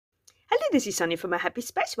this is Sonja from My Happy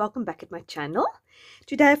Space. Welcome back at my channel.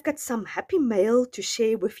 Today I've got some happy mail to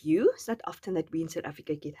share with you. It's not often that we in South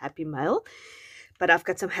Africa get happy mail, but I've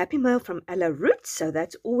got some happy mail from Ella Roetz, so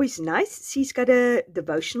that's always nice. She's got a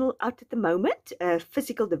devotional out at the moment, a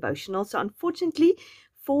physical devotional. So unfortunately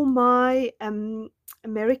for my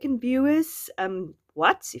American viewers,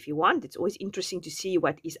 if you want, it's always interesting to see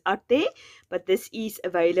what is out there, but this is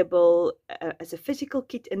available as a physical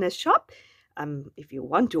kit in a shop. If you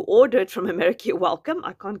want to order it from America, you're welcome.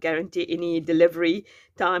 I can't guarantee any delivery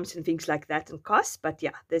times and things like that and costs, but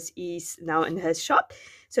yeah, this is now in her shop.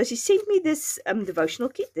 So she sent me this devotional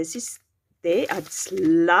kit. This is there. I just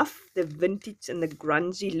love the vintage and the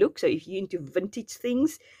grungy look. So if you're into vintage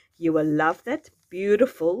things, you will love that.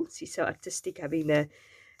 Beautiful. She's so artistic, having the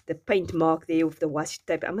paint mark there with the washi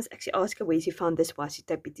tape. I must actually ask her where she found this washi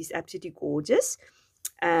tape. It is absolutely gorgeous.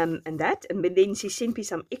 And then she sent me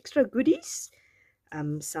some extra goodies,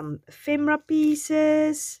 some ephemera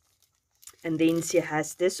pieces, and then she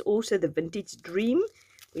has this also, the vintage dream,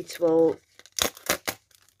 which will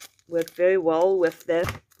work very well with the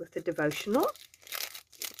devotional.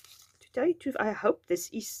 To tell you the truth, I hope this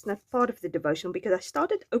is not part of the devotional, because I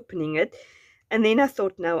started opening it and then I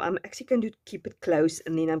thought, no, I'm actually going to keep it close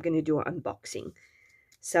and then I'm going to do an unboxing.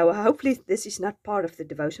 So hopefully this is not part of the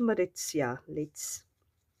devotion, but it's, yeah,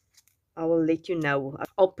 I will let you know.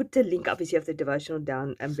 I'll put the link obviously of the devotional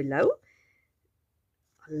down and below.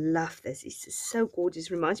 I love this. It's so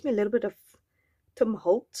gorgeous. Reminds me a little bit of Tim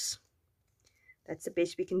Holtz. That's the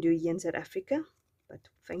best we can do here in South Africa. But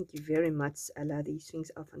thank you very much, Ella. These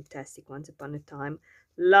things are fantastic. Once upon a time.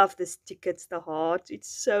 Love the stickers, the heart. It's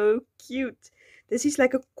so cute. This is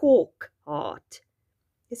like a cork heart.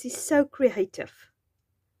 This is so creative.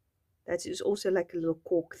 That is also like a little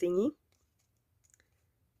cork thingy.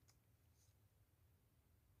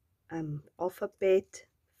 Alphabet,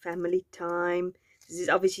 family time. This is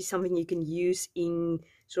obviously something you can use in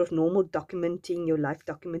sort of normal documenting, your life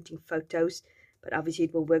documenting photos, but obviously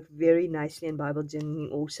it will work very nicely in Bible journaling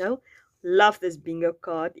also. Love this bingo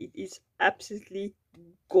card. It is absolutely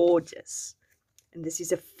gorgeous. And this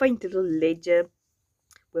is a faint little ledger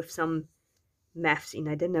with some maths in.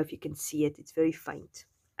 I don't know if you can see it. It's very faint.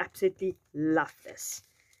 Absolutely love this.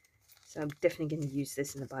 So I'm definitely going to use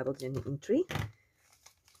this in the Bible journaling entry.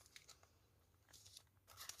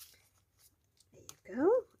 Go.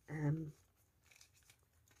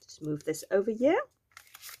 Just move this over here,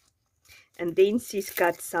 and then she's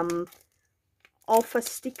got some alpha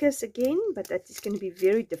stickers again, but that is going to be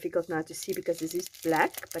very difficult now to see because this is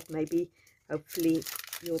black, but maybe hopefully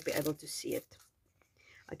you'll be able to see it.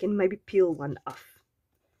 I can maybe peel one off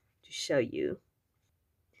to show you.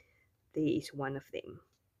 There is one of them,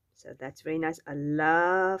 so that's very nice. I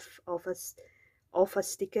love alpha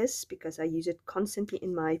stickers because I use it constantly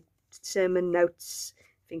in my sermon notes,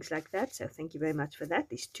 things like that. So thank you very much for that.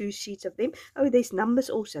 There's 2 sheets of them. Oh, there's numbers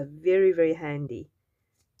also. Very, very handy.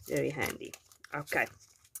 Very handy. Okay,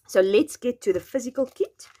 so let's get to the physical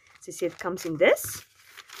kit. So see, it comes in this.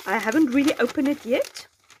 I haven't really opened it yet.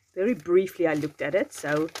 Very briefly I looked at it,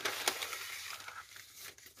 so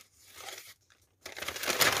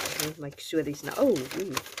let's make sure there's no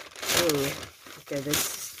okay,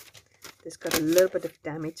 this got a little bit of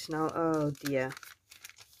damage now. Oh dear,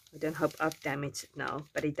 I don't hope I've damaged it now,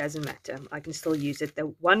 but it doesn't matter. I can still use it.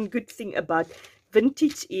 The one good thing about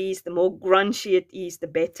vintage is the more grungy it is, the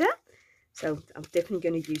better. So I'm definitely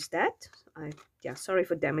going to use that. Yeah, sorry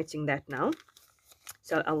for damaging that now.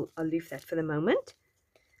 So I'll leave that for the moment.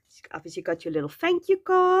 Obviously, you got your little thank you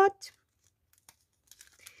card.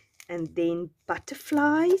 And then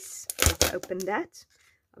butterflies. Let's open that.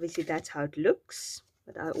 Obviously, that's how it looks,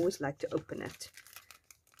 but I always like to open it.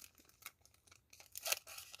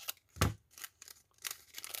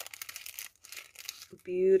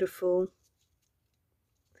 Beautiful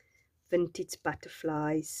vintage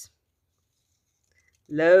butterflies,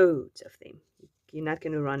 loads of them. You're not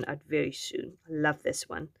going to run out very soon. I love this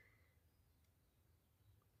one.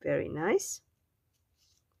 Very nice.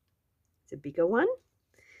 It's a bigger one,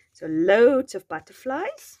 so loads of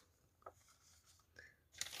butterflies.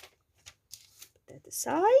 Put that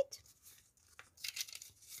aside,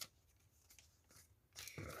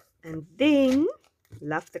 and then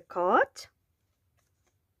love the card.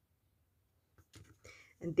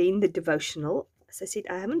 And then the devotional. As I said,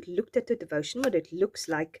 I haven't looked at the devotional, but it looks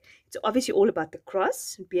like it's obviously all about the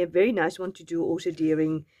cross. It'd be a very nice one to do also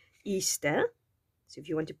during Easter. So if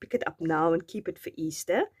you want to pick it up now and keep it for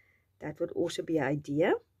Easter, that would also be an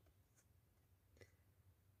idea.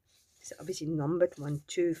 It's obviously numbered 1,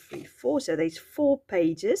 2, 3, 4. So there's 4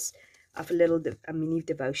 pages of a little mini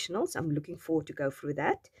devotional. So I'm looking forward to go through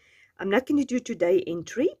that. I'm not going to do today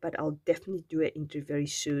entry, but I'll definitely do an entry very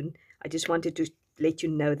soon. I just wanted to let you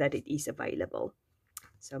know that it is available.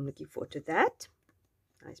 So I'm looking forward to that.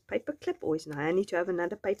 Nice paper clip. Always handy to have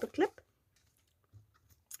another paper clip.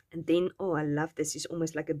 And then, oh, I love this. It's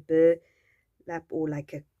almost like a burlap or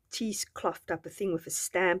like a cheesecloth type of thing with a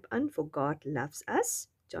stamp on. For God loves us.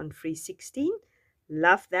 John 3:16.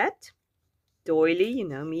 Love that. Doily, you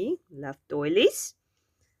know me. Love doilies.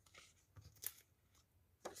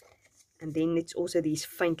 And then it's also these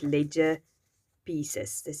faint ledger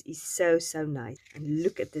pieces. This is so, so nice. And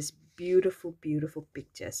look at this beautiful, beautiful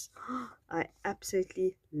pictures. I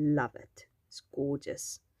absolutely love it. It's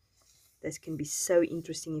gorgeous. This can be so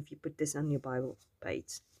interesting if you put this on your Bible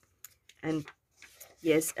page. And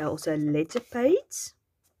yes, also a ledger page.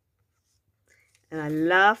 And I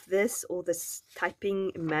love this, all this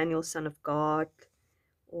typing, Emmanuel, Son of God,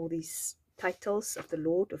 all these titles of the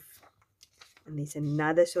Lord. And there's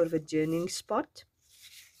another sort of a journaling spot.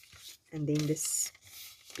 And then this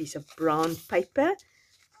piece of brown paper.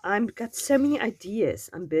 I've got so many ideas.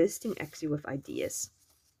 I'm bursting actually with ideas.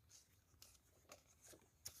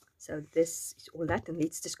 So this is all that. And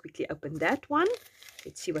let's just quickly open that one.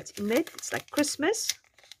 Let's see what's in there. It's like Christmas.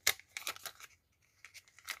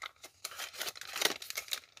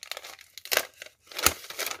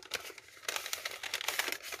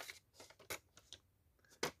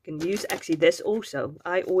 You can use actually this also.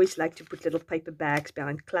 I always like to put little paper bags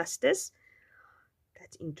behind clusters.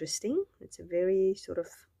 That's interesting. It's a very sort of,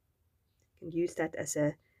 you can use that as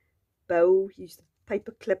a bow. Use the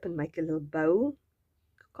paper clip and make a little bow.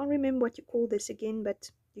 I can't remember what you call this again, but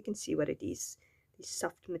you can see what it is. This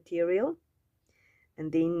soft material.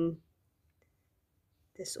 And then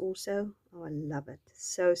this also. Oh, I love it.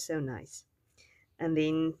 So, so nice. And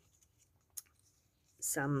then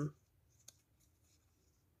some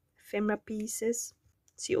ephemera pieces.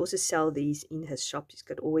 So he also sell these in his shop. He's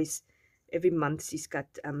got always, every month he's got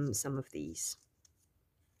some of these.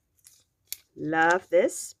 Love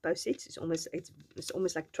this postage. It's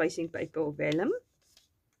almost like tracing paper or vellum.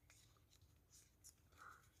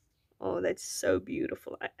 Oh, that's so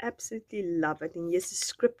beautiful. I absolutely love it. And here's the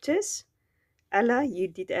scriptures. Ella, you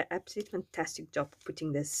did an absolute fantastic job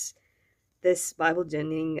putting this Bible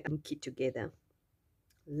journaling kit together.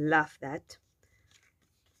 Love that.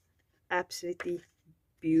 Absolutely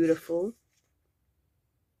beautiful.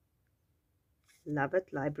 Love it.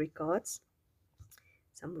 Library cards.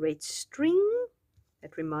 Some red string.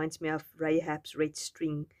 That reminds me of Rahab's red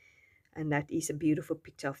string. And that is a beautiful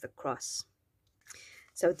picture of the cross.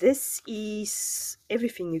 So this is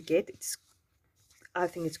everything you get. I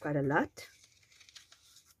think it's quite a lot.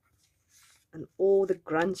 And all the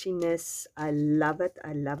grunchiness. I love it.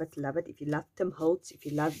 I love it. Love it. If you love Tim Holtz, if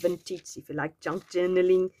you love vintage, if you like junk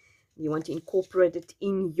journaling, you want to incorporate it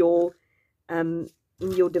in your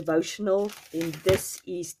devotional, then this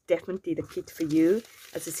is definitely the kit for you.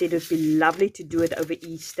 As I said, it would be lovely to do it over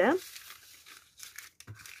Easter.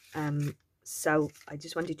 So I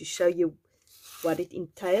just wanted to show you what it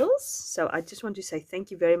entails. So I just want to say thank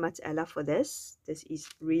you very much, Ella, for this. This is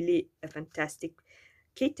really a fantastic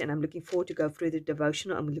kit, and I'm looking forward to go through the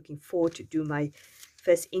devotional. I'm looking forward to do my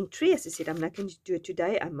first entry. As I said, I'm not going to do it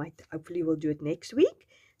today. Hopefully will do it next week.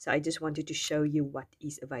 So I just wanted to show you what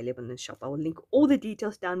is available in the shop. I will link all the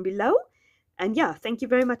details down below. And yeah, thank you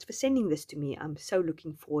very much for sending this to me. I'm so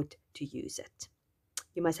looking forward to use it.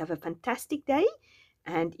 You must have a fantastic day.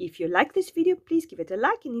 And if you like this video, please give it a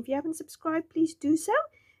like. And if you haven't subscribed, please do so.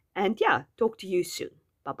 And yeah, talk to you soon.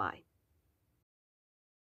 Bye-bye.